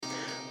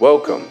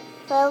Welcome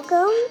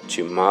Welcome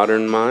to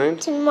Modern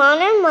Mind,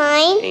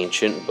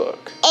 Ancient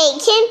Book,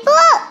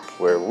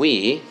 where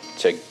we,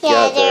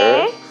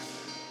 together,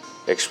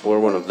 explore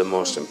one of the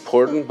most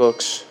important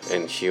books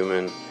in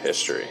human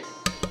history.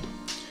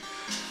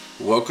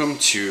 Welcome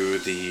to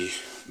the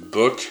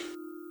book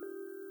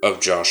of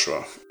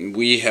Joshua.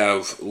 We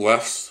have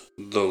left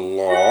the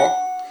law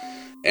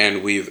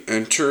and we've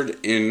entered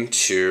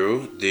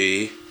into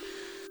the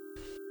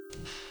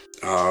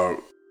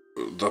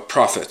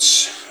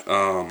prophets.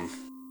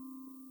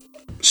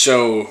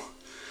 So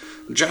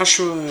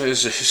Joshua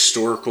is a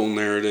historical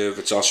narrative.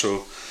 It's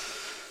also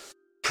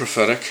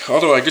prophetic.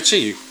 Although I could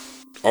say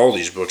all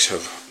these books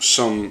have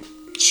some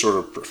sort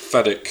of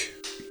prophetic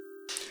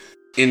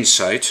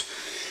insight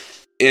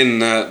in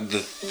that the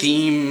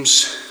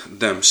themes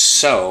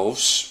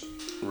themselves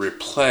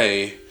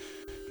replay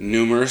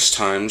numerous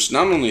times,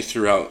 not only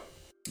throughout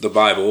the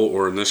Bible,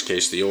 or in this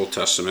case the Old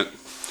Testament,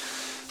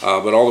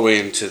 but all the way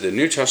into the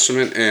New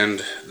Testament.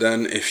 And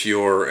then if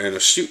you're an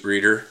astute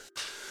reader,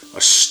 a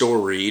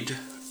storied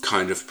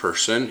kind of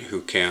person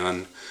who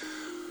can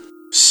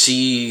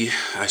see,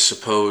 I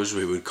suppose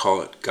we would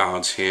call it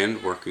God's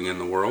hand working in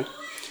the world,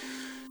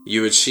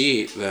 you would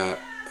see that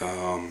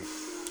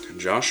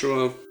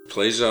Joshua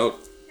plays out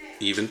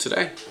even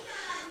today,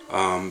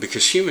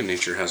 because human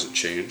nature hasn't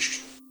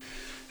changed,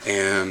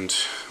 and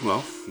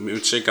well, we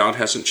would say God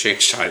hasn't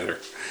changed either,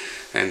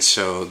 and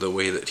so the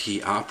way that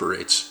he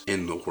operates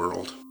in the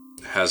world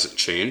hasn't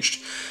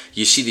changed.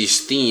 You see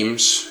these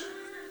themes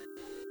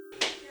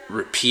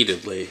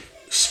repeatedly,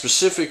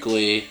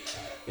 specifically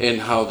in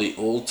how the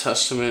Old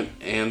Testament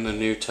and the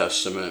New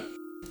Testament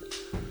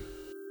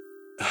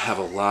have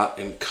a lot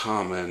in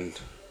common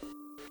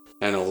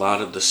and a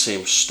lot of the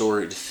same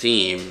storied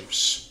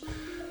themes,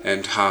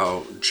 and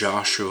how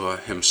Joshua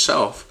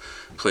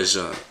himself plays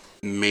a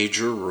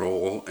major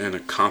role in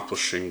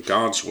accomplishing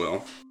God's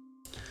will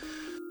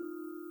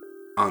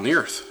on the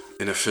earth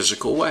in a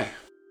physical way.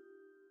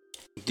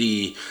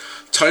 The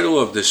title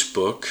of this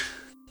book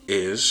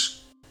is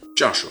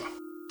Joshua.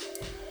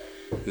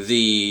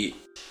 The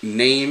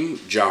name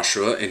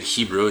Joshua in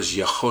Hebrew is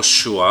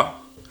Yehoshua,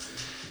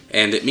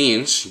 and it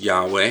means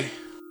Yahweh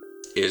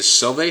is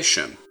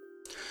salvation.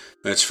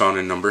 That's found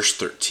in Numbers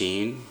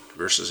 13,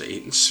 verses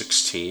 8 and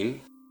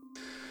 16.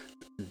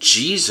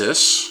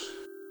 Jesus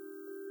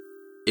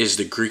is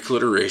the Greek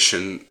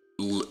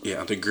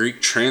the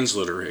Greek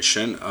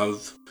transliteration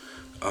of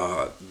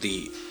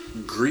the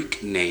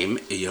Greek name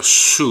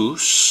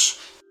Jesus,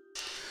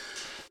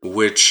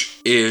 which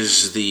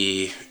is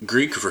the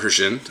Greek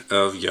version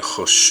of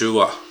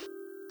Yehoshua.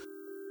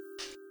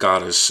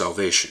 God is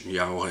salvation.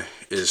 Yahweh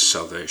is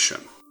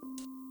salvation.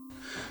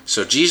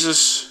 So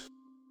Jesus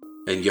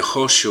and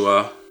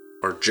Yehoshua,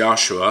 or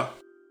Joshua,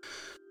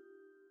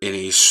 and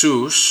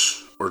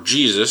Jesus, or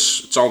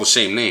Jesus, it's all the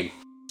same name.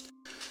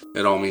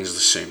 It all means the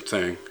same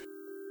thing.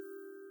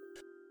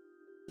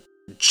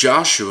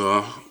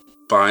 Joshua,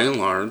 by and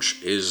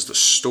large, is the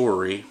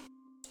story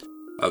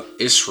of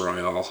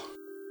Israel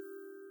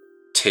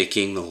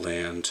taking the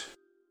land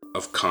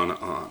of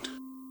Canaan.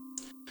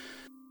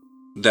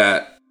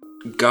 That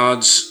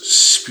God's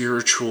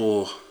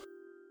spiritual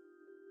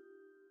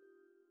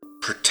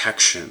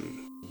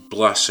protection,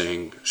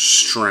 blessing,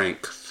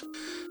 strength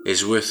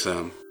is with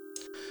them,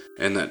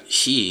 and that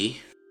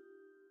he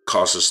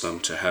causes them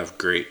to have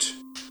great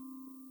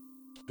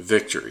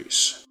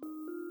victories.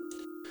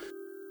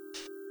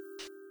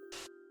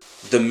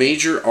 The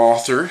major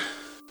author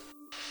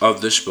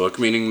of this book,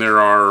 meaning there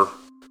are,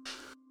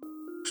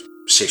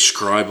 say,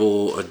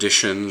 scribal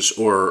additions,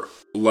 or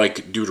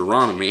like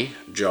Deuteronomy,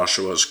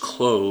 Joshua's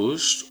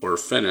closed or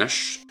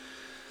finished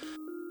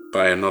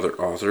by another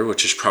author,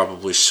 which is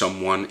probably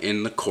someone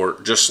in the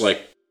court, just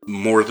like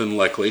more than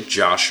likely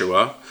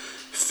Joshua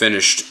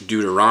finished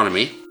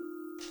Deuteronomy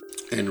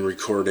in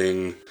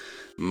recording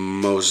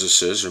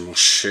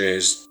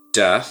Moshe's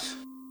death.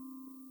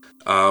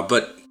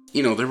 But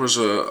there was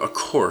a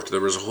court,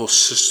 there was a whole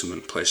system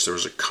in place, there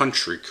was a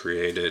country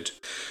created,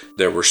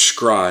 there were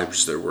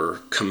scribes, there were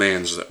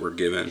commands that were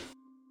given.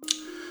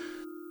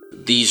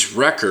 These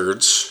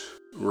records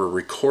were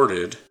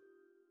recorded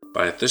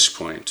by, at this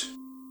point,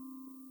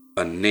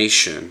 a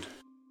nation.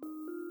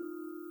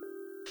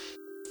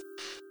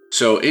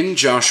 So in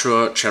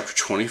Joshua chapter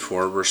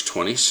 24, verse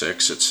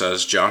 26, it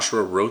says,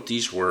 Joshua wrote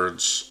these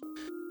words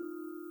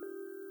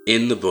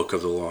in the book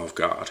of the law of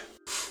God.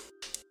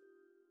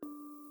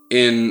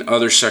 In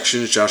other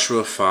sections,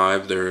 Joshua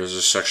 5, there is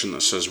a section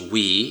that says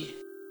we,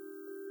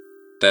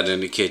 that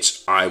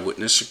indicates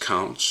eyewitness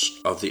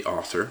accounts of the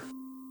author.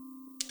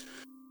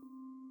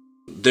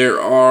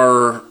 There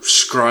are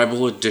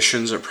scribal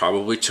additions that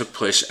probably took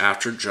place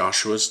after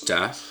Joshua's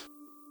death.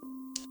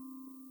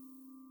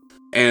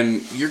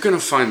 And you're going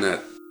to find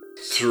that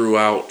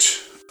throughout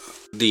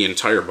the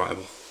entire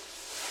Bible,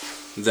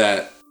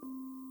 that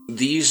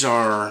these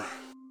are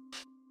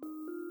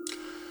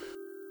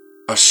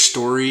a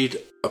storied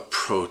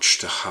approach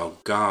to how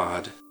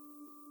God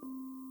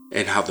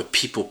and how the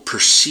people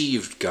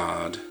perceived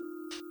God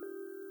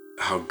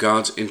how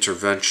God's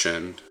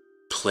intervention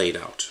played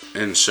out.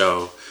 And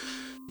so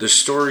the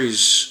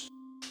stories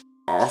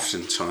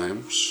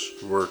oftentimes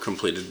were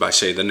completed by,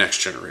 say, the next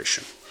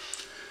generation.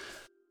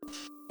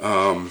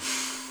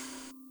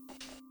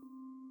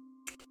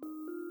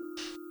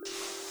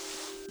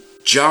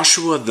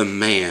 Joshua the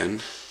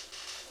man,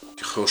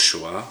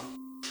 Joshua,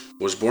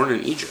 was born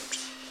in Egypt.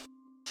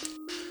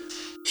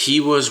 He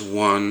was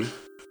one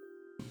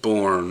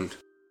born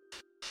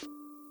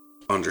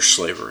under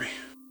slavery.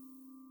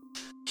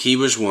 He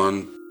was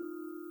one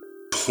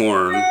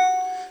born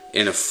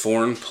in a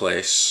foreign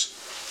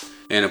place,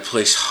 in a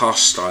place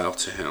hostile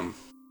to him,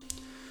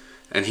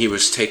 and he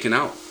was taken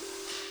out.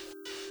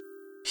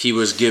 He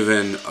was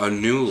given a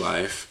new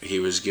life. He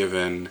was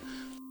given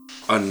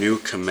a new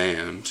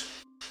command,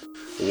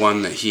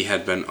 one that he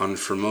had been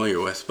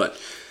unfamiliar with. But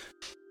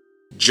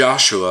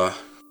Joshua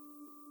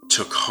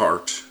took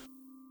heart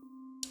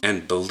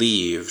and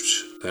believed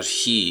that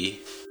he,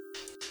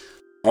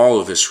 all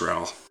of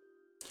Israel,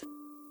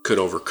 could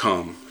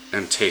overcome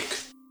and take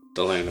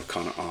the land of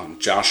Canaan.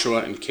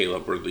 Joshua and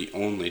Caleb were the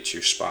only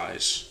two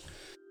spies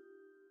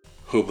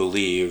who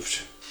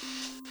believed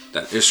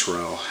that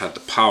Israel had the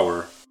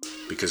power,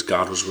 because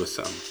God was with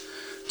them,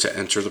 to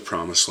enter the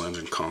promised land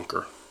and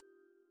conquer.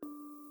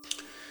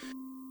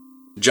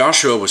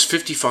 Joshua was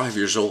 55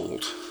 years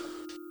old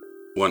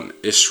when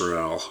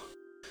Israel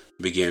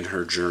began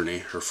her journey,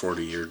 her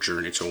 40-year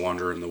journey to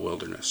wander in the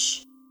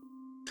wilderness.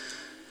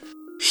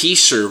 He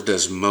served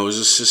as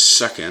Moses'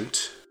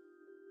 second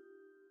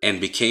and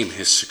became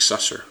his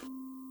successor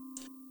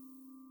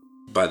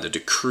by the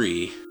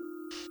decree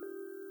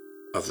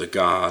of the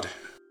God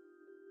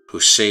who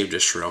saved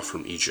Israel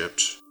from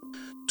Egypt,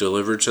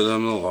 delivered to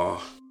them the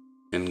law,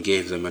 and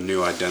gave them a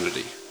new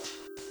identity.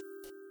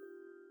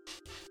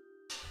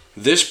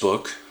 This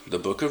book, the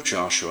book of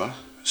Joshua,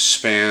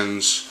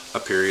 spans a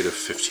period of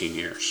 15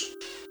 years.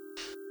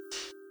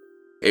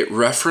 It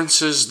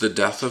references the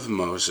death of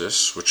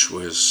Moses, which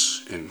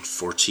was in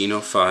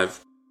 1405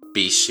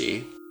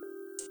 BC,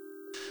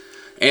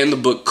 and the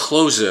book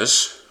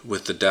closes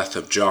with the death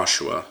of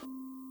Joshua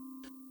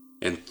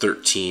in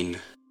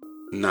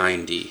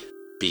 1390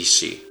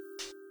 BC.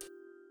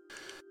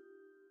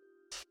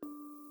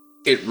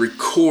 It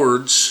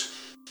records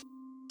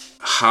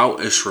how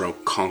Israel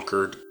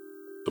conquered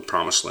the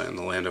promised land,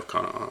 the land of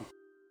Canaan.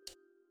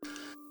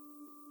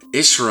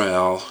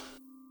 Israel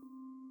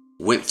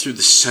went through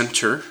the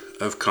center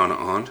of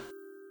Canaan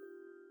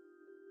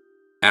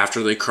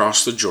after they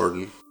crossed the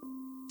Jordan,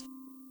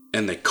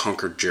 and they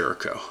conquered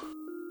Jericho.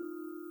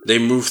 They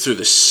moved through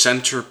the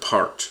center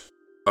part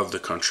of the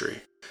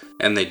country,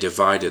 and they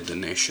divided the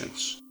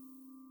nations.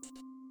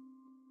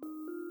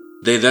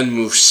 They then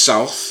moved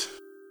south,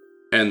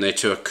 and they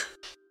took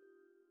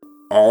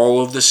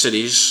all of the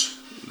cities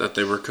that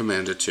they were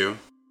commanded to,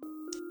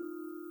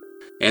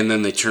 and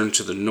then they turned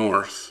to the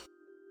north,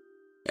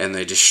 and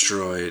they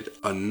destroyed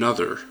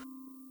another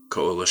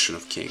coalition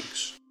of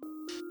kings.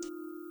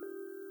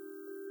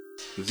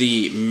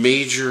 The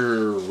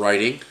major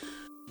writing,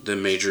 the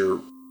major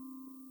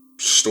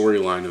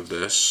storyline of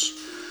this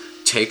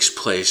takes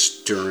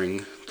place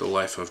during the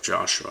life of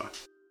Joshua.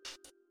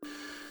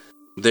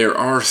 There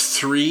are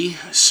 3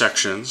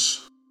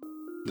 sections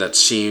that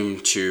seem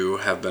to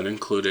have been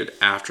included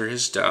after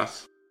his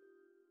death,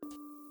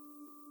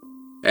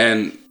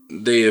 and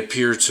they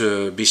appear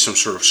to be some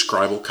sort of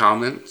scribal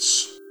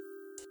comments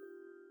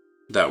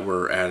that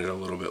were added a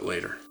little bit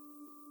later.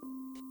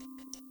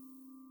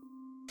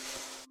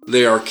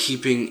 They are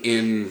keeping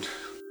in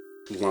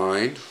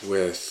line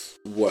with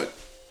what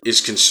is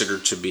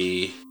considered to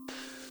be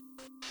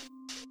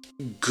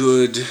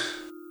good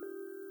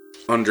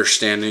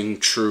understanding,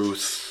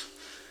 truth,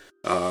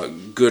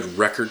 good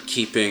record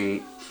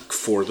keeping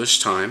for this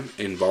time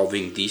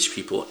involving these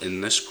people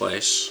in this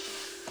place,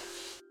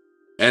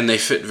 and they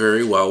fit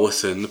very well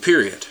within the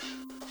period.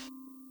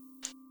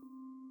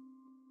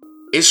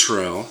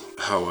 Israel,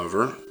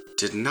 however,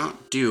 did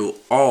not do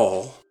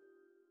all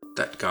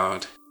that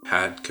God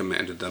had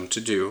commanded them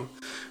to do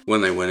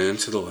when they went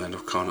into the land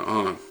of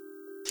Canaan.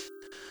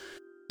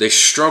 They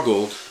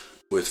struggled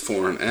with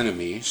foreign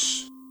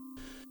enemies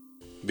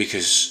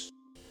because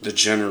the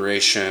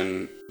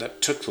generation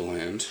that took the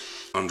land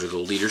under the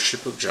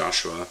leadership of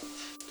Joshua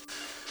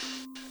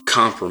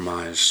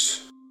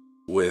compromised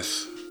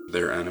with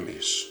their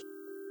enemies.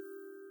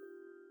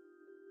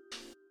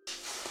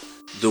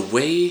 The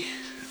way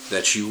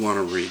that you want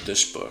to read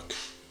this book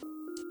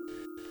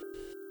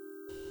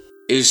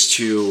is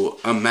to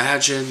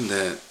imagine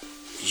that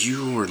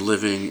you are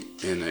living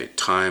in a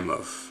time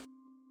of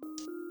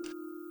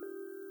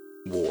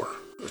war,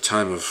 a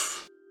time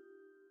of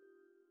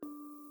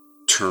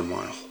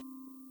turmoil.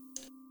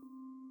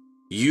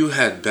 You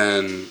had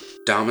been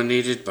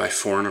dominated by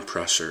foreign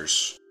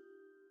oppressors,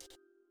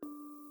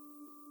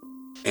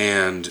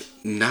 and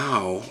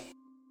now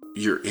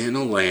you're in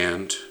a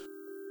land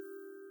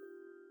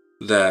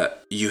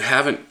that you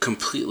haven't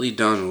completely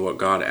done what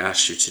God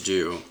asked you to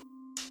do.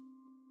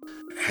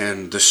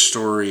 And the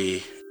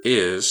story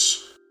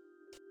is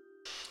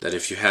that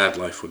if you had,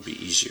 life would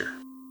be easier.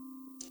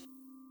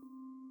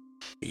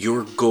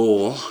 Your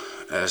goal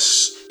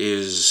as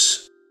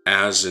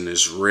an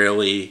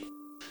Israeli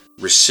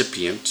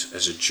recipient,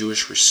 as a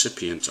Jewish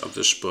recipient of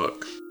this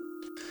book,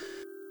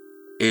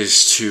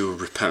 is to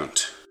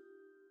repent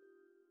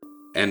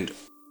and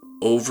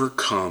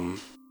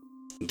overcome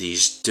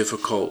these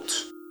difficult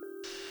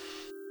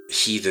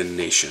heathen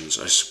nations,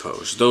 I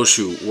suppose. Those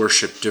who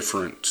worship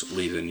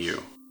differently than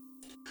you,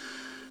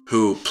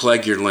 who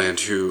plague your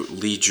land, who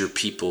lead your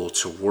people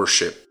to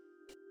worship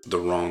the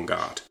wrong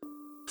God,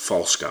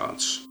 false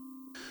gods.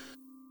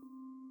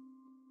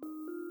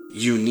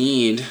 You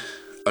need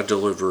a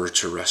deliverer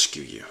to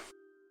rescue you.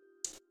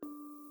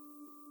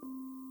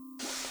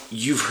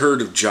 You've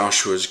heard of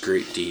Joshua's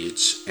great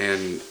deeds,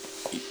 and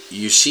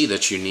you see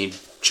that you need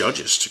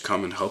judges to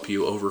come and help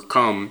you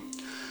overcome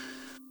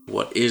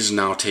what is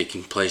now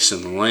taking place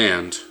in the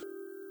land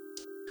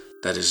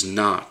that is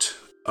not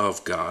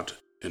of God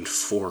and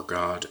for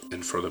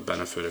the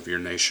benefit of your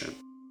nation.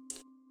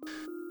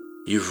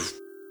 You've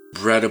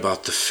read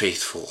about the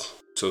faithful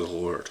to the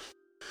Lord.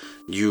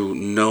 You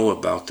know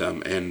about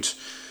them, and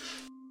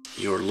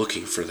you're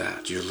looking for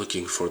that. You're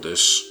looking for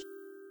this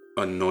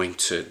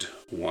anointed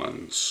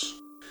ones.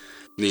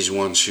 These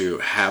ones who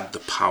have the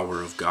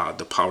power of God,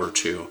 the power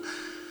to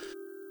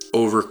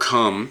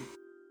overcome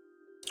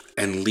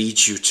and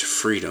lead you to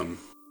freedom.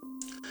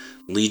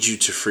 Lead you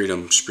to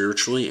freedom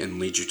spiritually and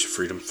lead you to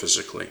freedom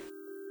physically.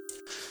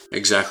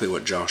 Exactly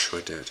what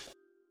Joshua did.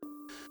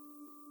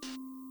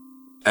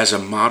 As a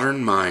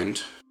modern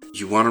mind,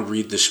 you want to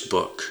read this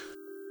book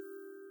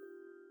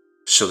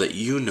so that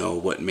you know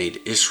what made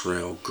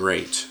Israel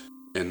great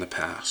in the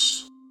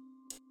past.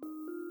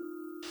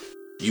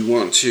 You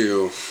want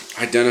to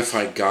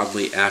identify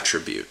godly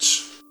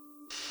attributes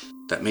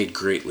that made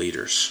great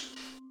leaders.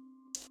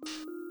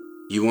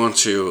 You want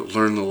to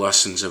learn the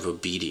lessons of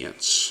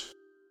obedience.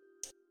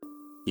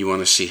 You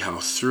want to see how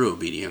through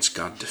obedience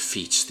God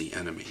defeats the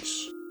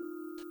enemies.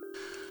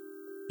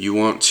 You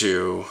want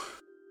to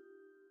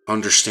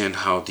understand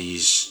how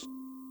these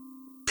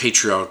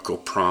patriarchal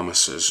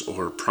promises,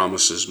 or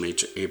promises made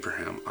to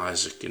Abraham,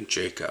 Isaac, and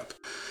Jacob,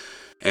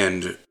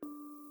 and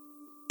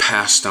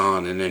passed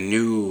on in a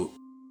new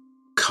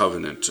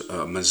covenant,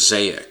 a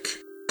Mosaic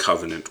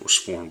covenant, was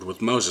formed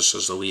with Moses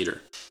as the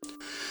leader.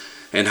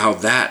 And how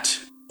that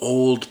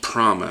old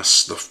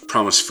promise, the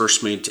promise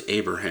first made to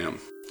Abraham,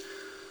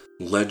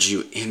 led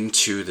you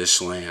into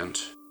this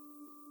land,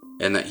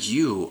 and that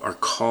you are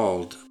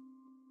called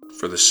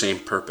for the same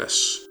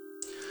purpose,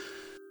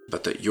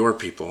 but that your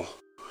people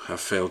have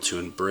failed to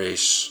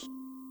embrace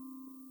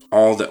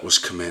all that was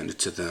commanded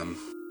to them,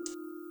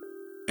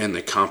 and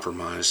they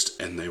compromised,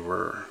 and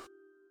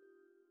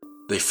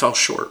they fell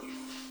short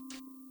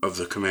of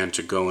the command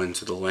to go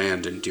into the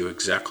land and do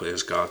exactly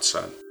as God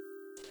said.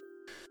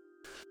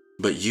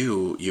 But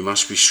you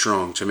must be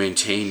strong to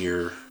maintain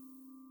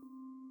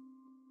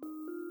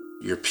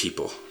your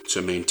people,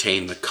 to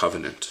maintain the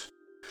covenant,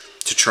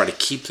 to try to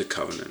keep the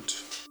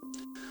covenant,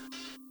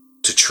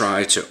 to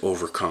try to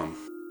overcome,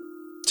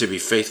 to be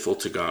faithful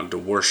to God, to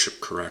worship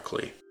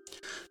correctly,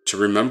 to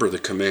remember the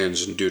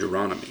commands in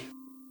Deuteronomy.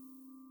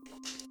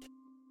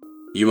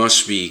 You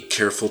must be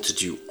careful to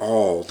do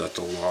all that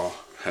the law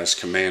has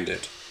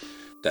commanded,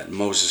 that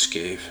Moses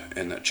gave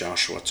and that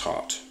Joshua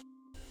taught.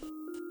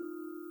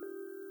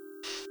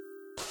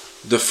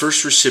 The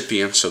first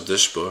recipients of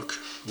this book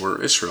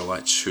were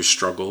Israelites who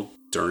struggled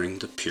during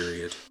the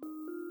period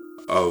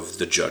of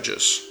the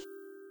Judges.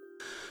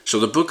 So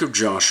the book of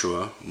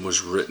Joshua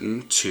was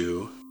written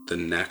to the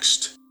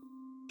next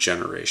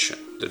generation,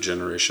 the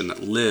generation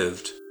that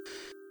lived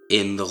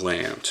in the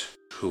land,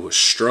 who was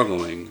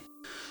struggling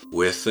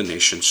with the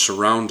nation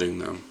surrounding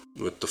them,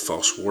 with the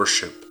false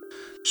worship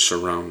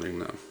surrounding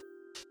them.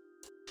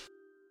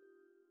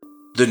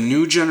 The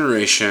new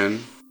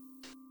generation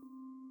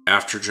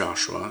after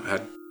Joshua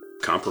had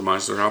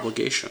compromised their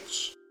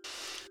obligations.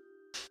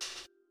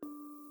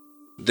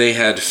 They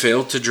had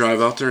failed to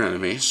drive out their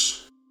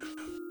enemies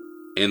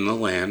in the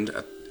land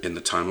in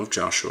the time of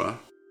Joshua,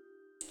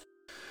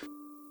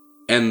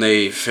 and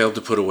they failed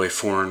to put away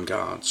foreign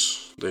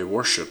gods. They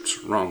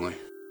worshipped wrongly.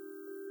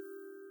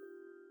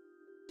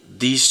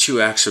 These two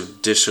acts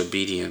of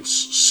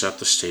disobedience set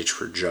the stage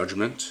for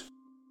judgment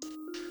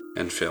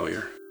and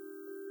failure.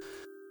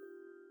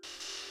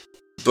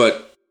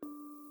 But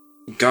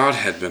God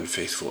had been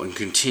faithful and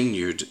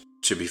continued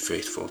to be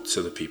faithful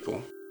to the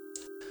people.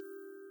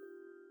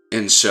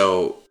 And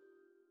so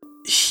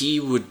he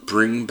would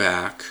bring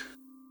back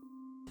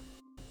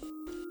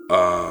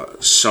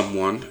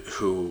someone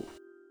who,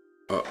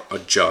 a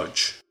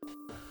judge,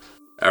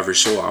 every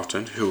so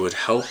often, who would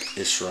help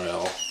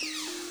Israel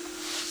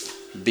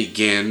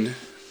begin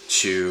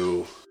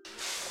to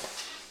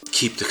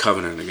keep the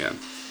covenant again.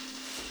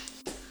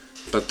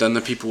 But then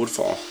the people would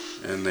fall,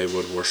 and they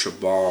would worship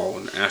Baal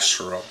and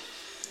Asherah,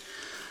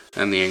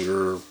 and the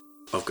anger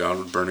of God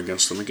would burn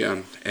against them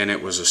again. And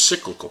it was a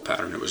cyclical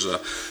pattern. It was a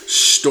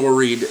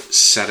storied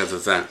set of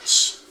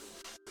events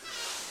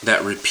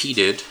that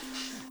repeated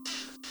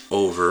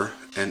over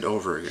and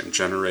over again,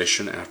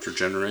 generation after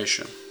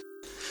generation.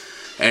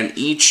 And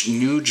each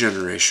new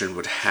generation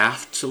would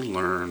have to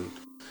learn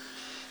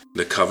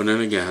the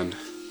covenant again,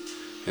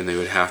 and they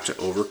would have to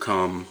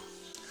overcome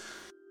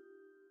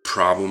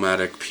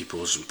problematic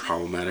peoples and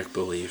problematic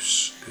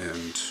beliefs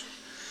and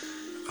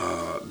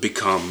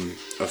become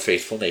a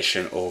faithful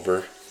nation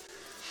over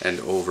and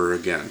over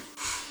again.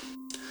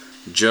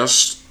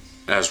 Just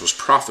as was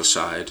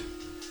prophesied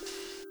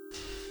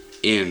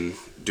in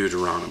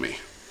Deuteronomy.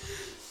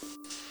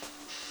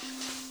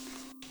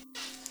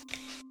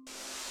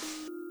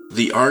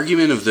 The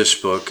argument of this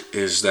book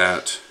is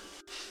that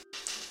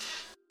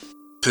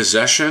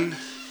possession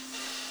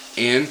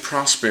and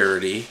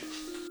prosperity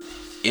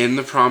in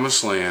the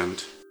Promised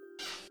Land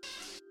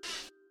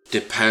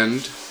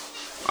depend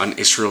on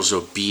Israel's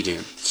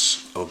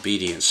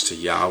obedience to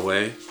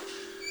Yahweh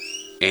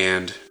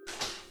and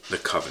the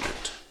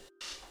covenant.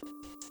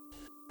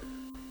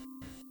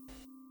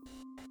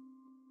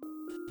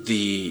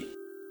 The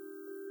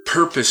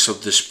purpose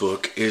of this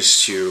book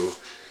is to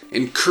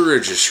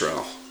encourage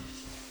Israel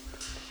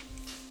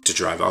to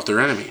drive out their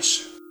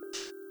enemies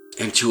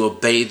and to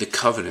obey the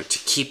covenant, to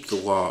keep the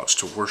laws,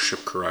 to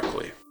worship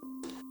correctly.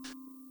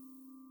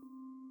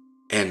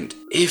 And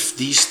if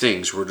these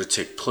things were to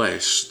take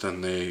place,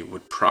 then they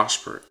would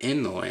prosper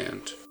in the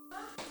land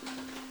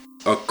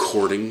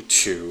according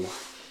to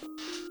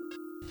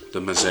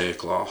the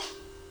Mosaic law.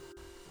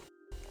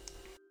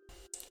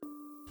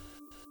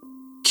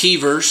 Key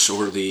verse,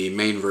 or the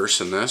main verse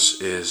in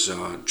this, is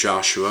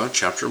Joshua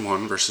chapter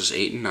 1, verses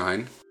 8 and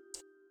 9.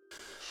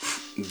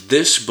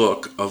 This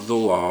book of the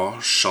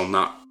law shall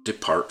not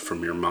depart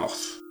from your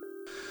mouth,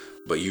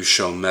 but you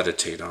shall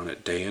meditate on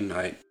it day and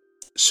night,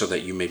 so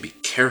that you may be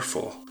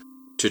careful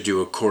to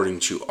do according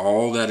to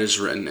all that is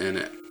written in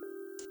it.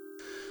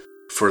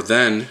 For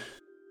then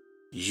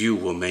you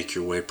will make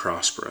your way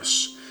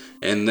prosperous,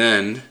 and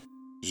then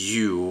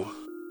you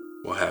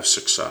will have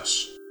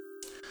success.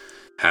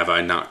 Have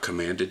I not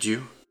commanded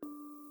you?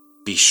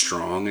 Be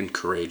strong and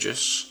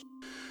courageous.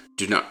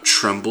 Do not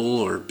tremble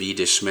or be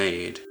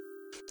dismayed,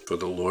 for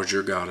the Lord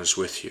your God is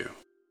with you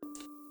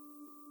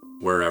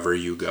wherever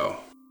you go.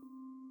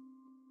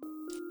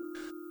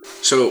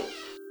 So,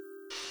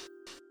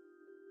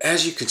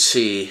 as you can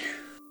see,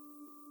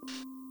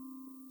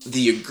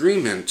 the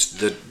agreement,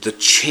 the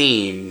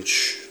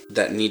change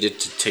that needed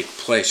to take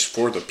place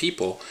for the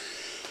people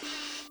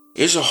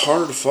is a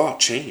hard-fought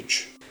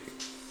change.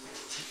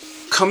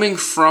 Coming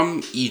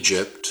from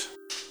Egypt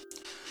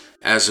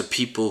as a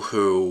people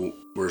who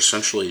were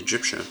essentially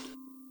Egyptian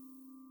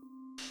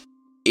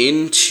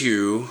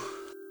into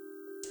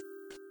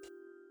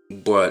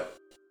what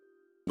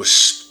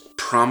was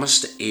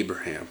promised to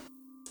Abraham,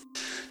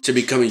 to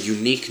become a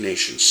unique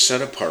nation,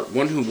 set apart,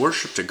 one who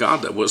worshipped a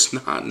God that was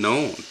not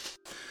known.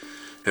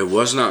 It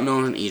was not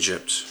known in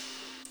Egypt,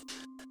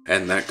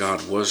 and that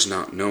God was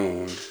not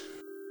known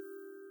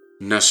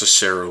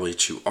necessarily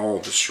to all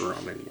the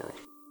surrounding world.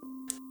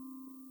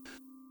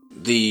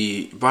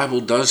 The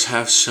Bible does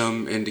have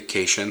some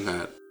indication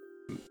that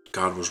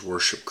God was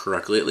worshipped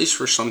correctly, at least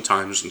for some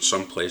times in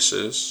some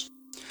places.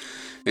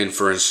 And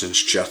for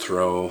instance,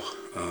 Jethro,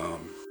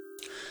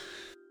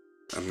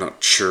 I'm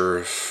not sure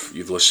if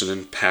you've listened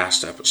in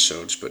past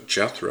episodes, but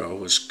Jethro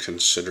was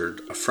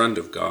considered a friend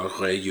of God,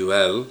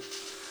 Reuel.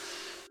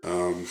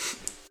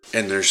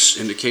 And there's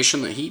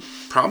indication that he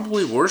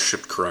probably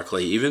worshipped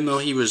correctly, even though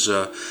he was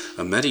a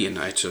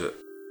Midianite,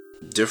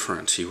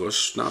 different. He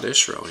was not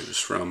Israel. He was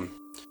from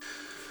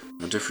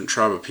a different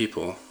tribe of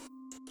people.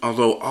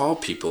 Although all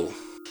people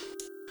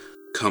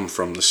come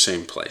from the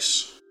same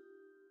place.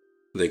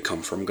 They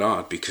come from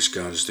God, because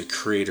God is the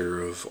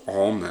creator of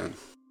all men.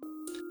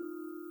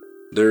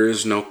 There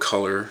is no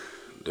color,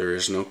 there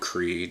is no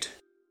creed,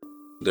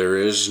 there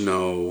is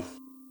no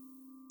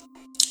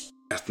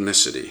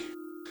ethnicity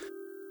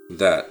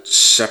that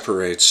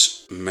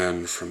separates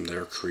men from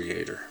their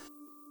creator.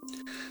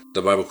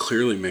 The Bible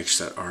clearly makes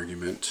that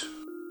argument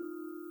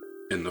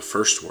in the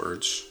first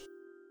words.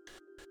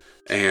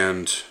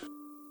 And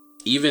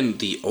even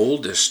the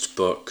oldest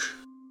book,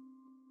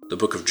 the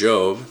book of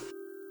Job,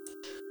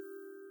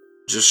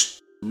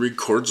 just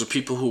records the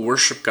people who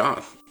worship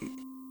God.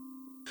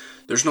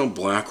 There's no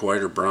black,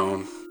 white, or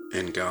brown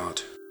in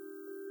God.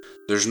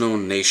 There's no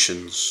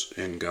nations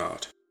in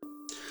God.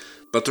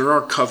 But there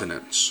are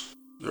covenants.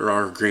 There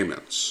are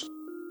agreements.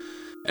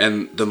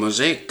 And the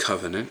Mosaic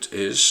covenant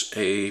is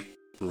a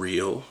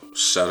real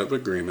set of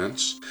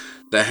agreements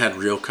that had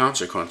real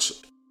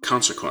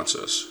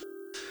consequences.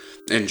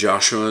 And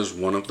Joshua is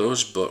one of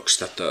those books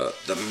that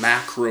the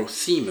macro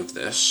theme of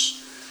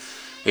this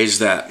is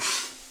that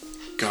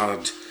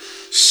God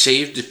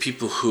saved the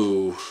people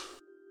who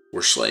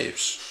were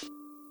slaves.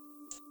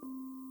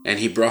 And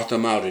he brought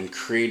them out and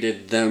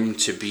created them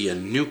to be a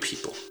new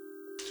people,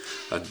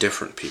 a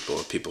different people,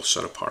 a people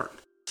set apart.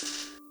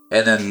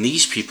 And then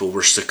these people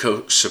were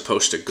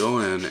supposed to go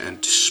in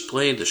and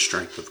display the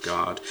strength of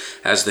God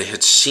as they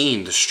had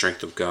seen the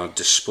strength of God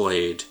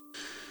displayed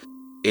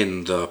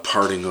in the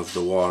parting of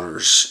the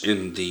waters,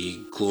 in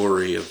the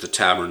glory of the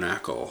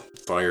tabernacle,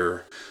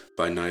 fire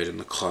by night and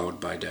the cloud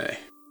by day.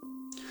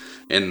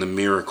 In the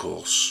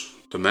miracles,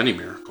 the many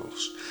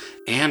miracles,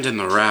 and in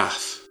the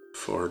wrath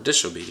for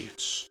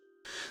disobedience.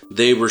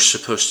 They were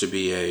supposed to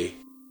be a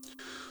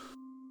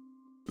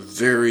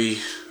very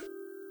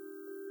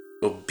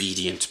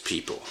obedient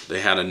people.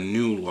 They had a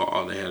new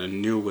law. They had a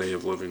new way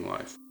of living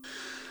life.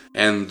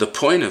 And the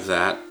point of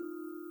that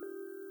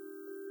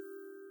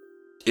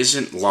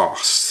isn't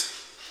lost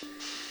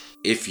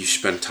if you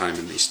spend time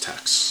in these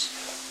texts.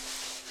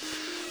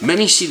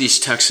 Many see these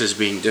texts as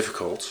being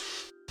difficult.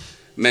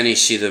 Many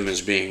see them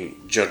as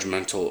being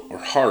judgmental or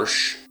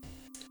harsh.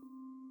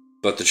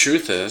 But the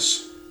truth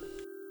is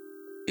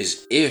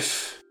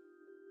if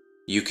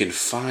you can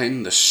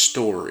find the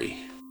story,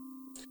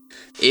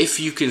 if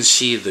you can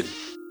see the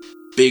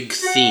big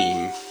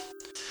theme,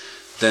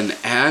 then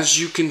as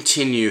you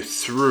continue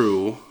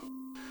through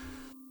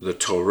the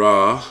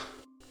Torah,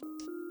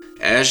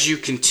 as you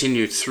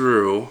continue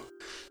through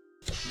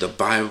the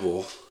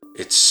Bible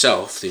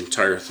itself, the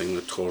entire thing,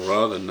 the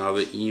Torah, the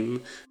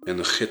Navaim, and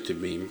the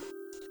Chitubim,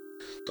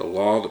 the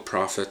law, the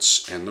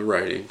prophets, and the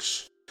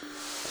writings,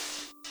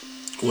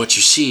 what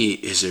you see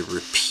is a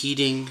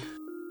repeating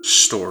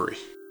story.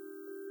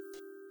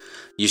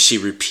 You see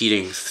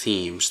repeating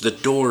themes. The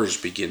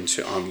doors begin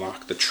to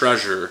unlock. The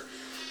treasure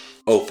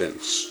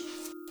opens.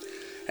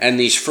 And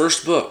these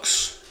first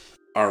books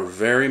are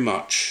very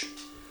much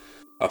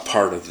a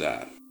part of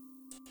that.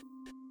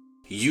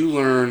 You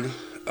learn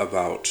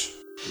about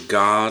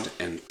God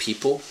and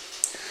people.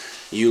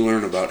 You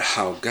learn about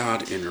how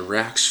God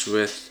interacts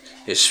with,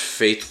 is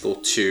faithful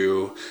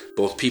to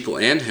both people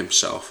and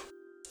himself.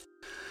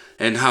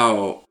 And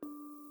how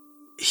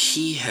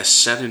he has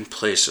set in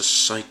place a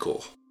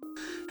cycle.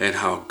 And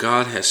how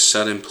God has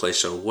set in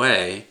place a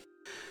way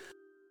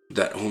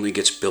that only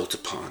gets built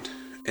upon.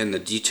 And the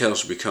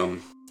details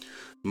become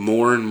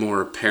more and more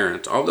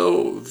apparent,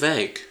 although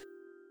vague,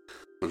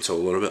 until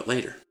a little bit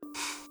later.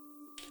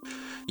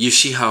 You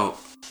see how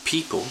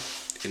people,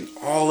 in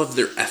all of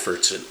their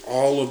efforts, in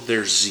all of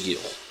their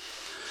zeal,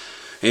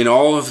 in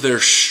all of their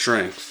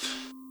strength,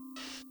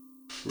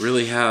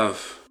 really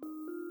have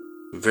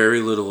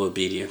very little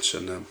obedience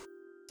in them,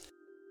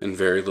 and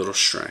very little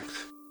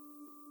strength,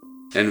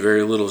 and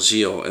very little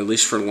zeal, at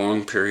least for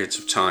long periods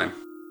of time.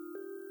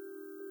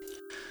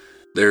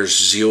 There's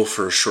zeal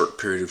for a short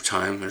period of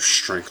time, there's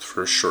strength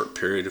for a short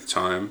period of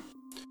time,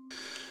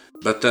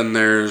 but then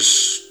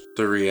there's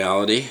the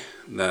reality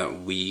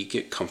that we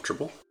get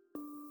comfortable,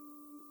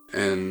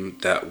 and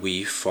that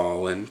we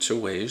fall into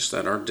ways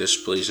that are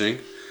displeasing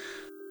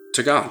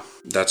to God.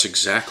 That's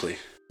exactly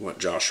what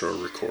Joshua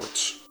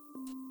records.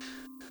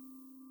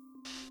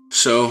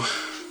 So,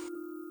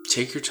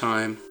 take your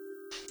time,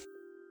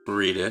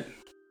 read it.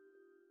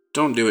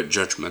 Don't do it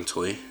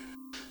judgmentally.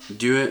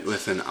 Do it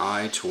with an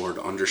eye toward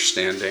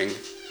understanding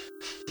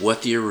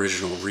what the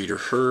original reader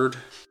heard,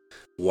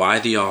 why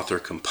the author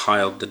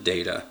compiled the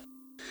data,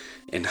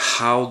 and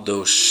how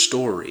those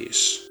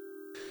stories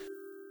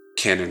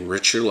can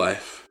enrich your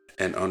life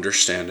and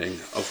understanding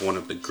of one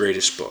of the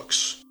greatest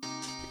books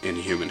in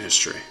human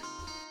history.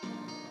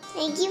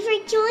 Thank you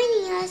for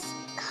joining us.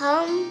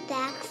 Come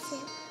back soon.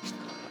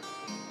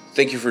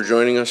 Thank you for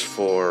joining us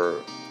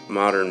for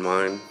Modern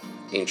Mind,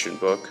 Ancient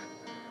Book.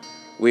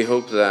 We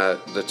hope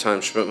that the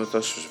time spent with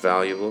us was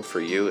valuable for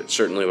you. It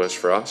certainly was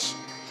for us.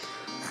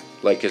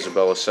 Like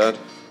Isabella said,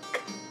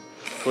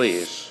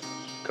 please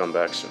come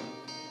back soon.